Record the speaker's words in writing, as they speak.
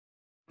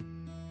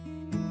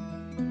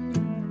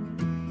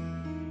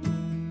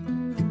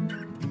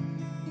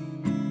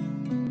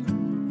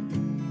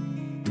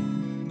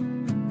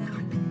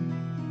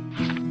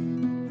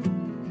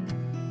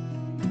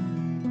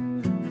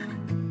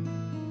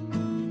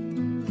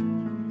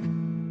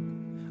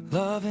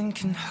Loving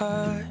can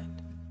hurt.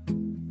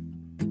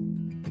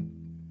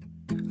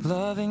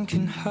 Loving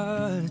can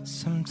hurt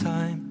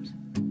sometimes,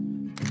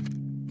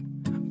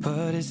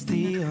 but it's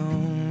the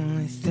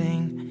only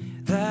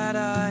thing that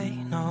I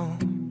know.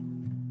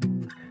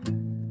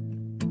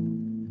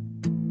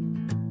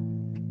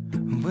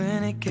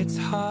 When it gets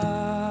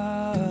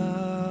hard,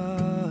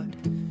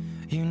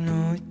 you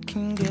know it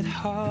can get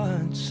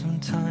hard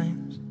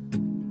sometimes.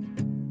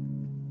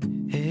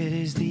 It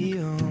is the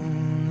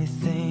only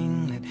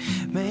thing that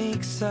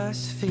makes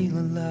us feel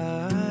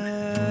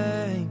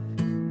alive.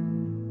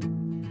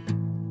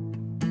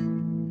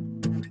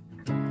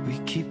 We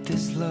keep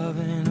this love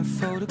in a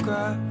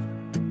photograph.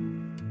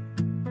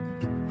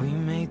 We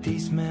made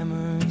these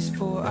memories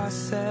for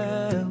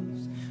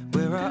ourselves,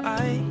 where our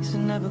eyes are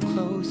never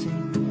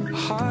closing, our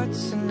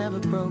hearts are never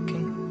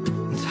broken,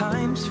 and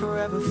time's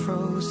forever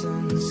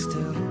frozen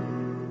still.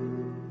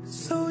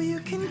 So you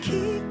can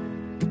keep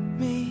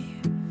me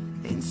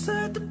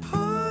inside the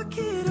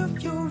pocket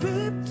of your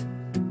ripped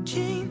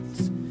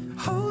jeans,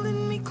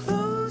 holding me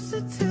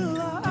closer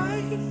till our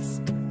eyes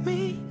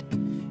meet.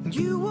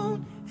 You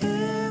won't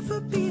ever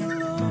be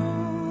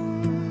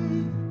alone.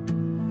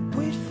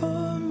 Wait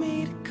for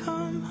me to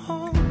come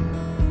home.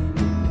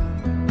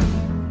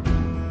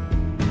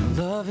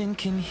 Loving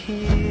can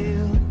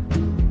heal.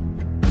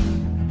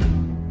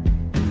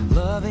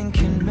 Loving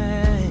can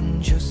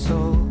mend your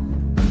soul,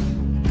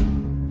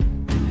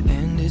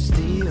 and it's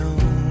the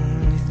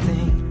only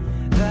thing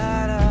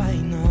that I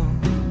know.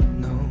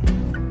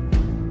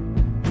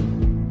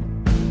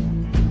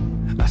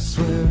 I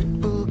swear it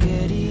will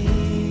get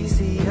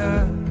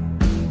easier.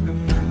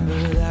 Remember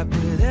that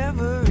with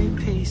every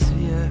piece of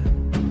you.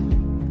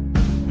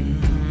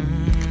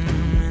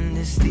 And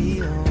it's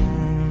the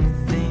only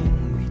thing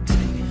we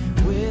take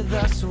with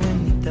us when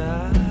we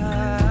die.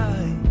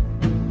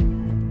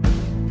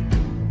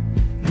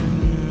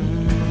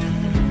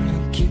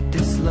 Keep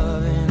this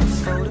love in a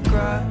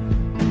photograph.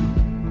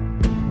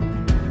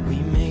 We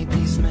made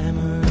these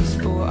memories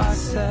for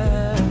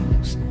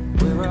ourselves,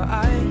 where our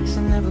eyes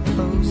are never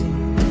closing,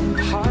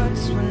 our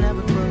hearts were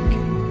never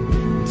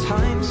broken,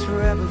 time's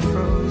forever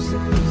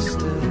frozen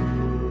still.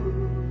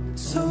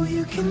 So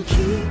you can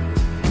keep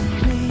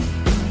me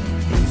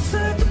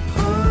inside the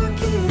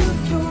pocket of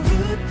your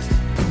ripped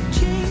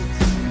jeans,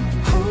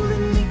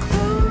 holding me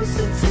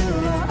closer till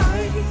our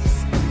eyes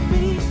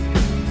meet.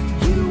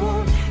 You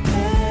won't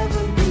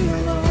ever be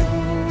alone.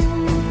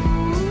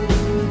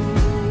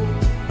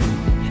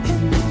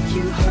 And if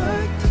you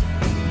hurt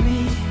me,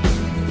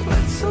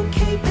 that's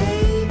okay,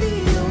 baby.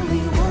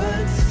 Only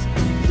words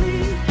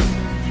bleed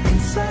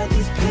inside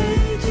these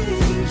pages.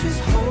 You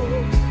just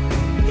hold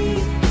me.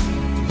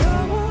 I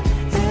won't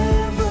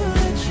ever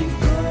let you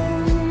go.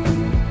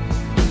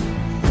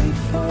 Wait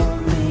for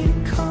me to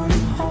come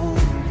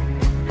home.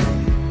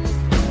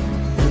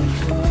 Wait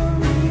for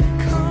me to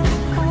come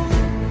home.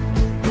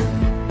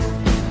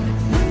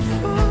 Wait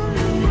for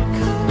me to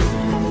come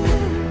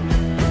home.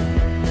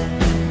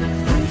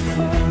 Wait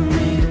for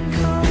me to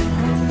come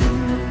home.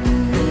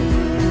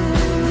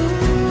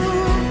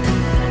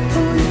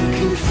 Oh, you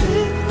can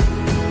fit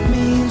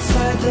me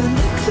inside the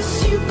necklace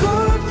you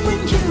got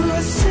when you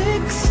were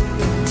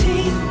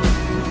 16,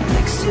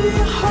 next to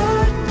your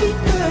heartbeat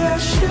where I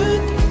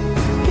should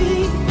be.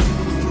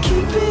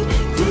 Keep it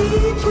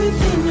deep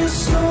within your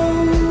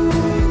soul.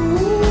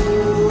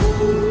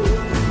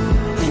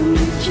 And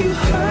if you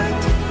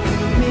hurt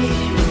me,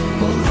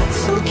 well,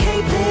 that's okay,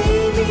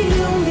 baby.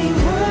 Only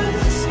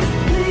words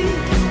bleed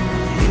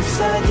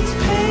inside these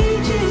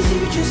pages.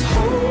 You just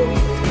hold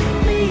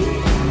me.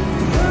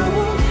 I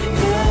won't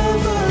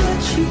ever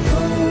let you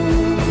go.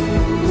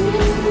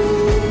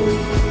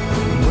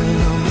 When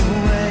I'm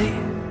away,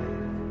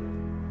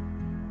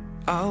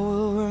 I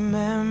will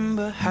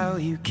remember how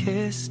you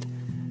kissed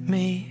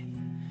me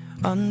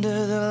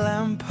under the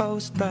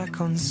lamppost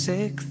back on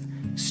 6th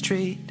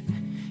Street,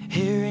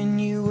 hearing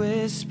you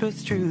whisper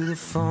through the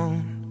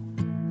phone.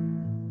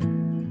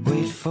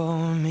 Wait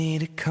for me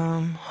to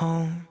come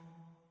home.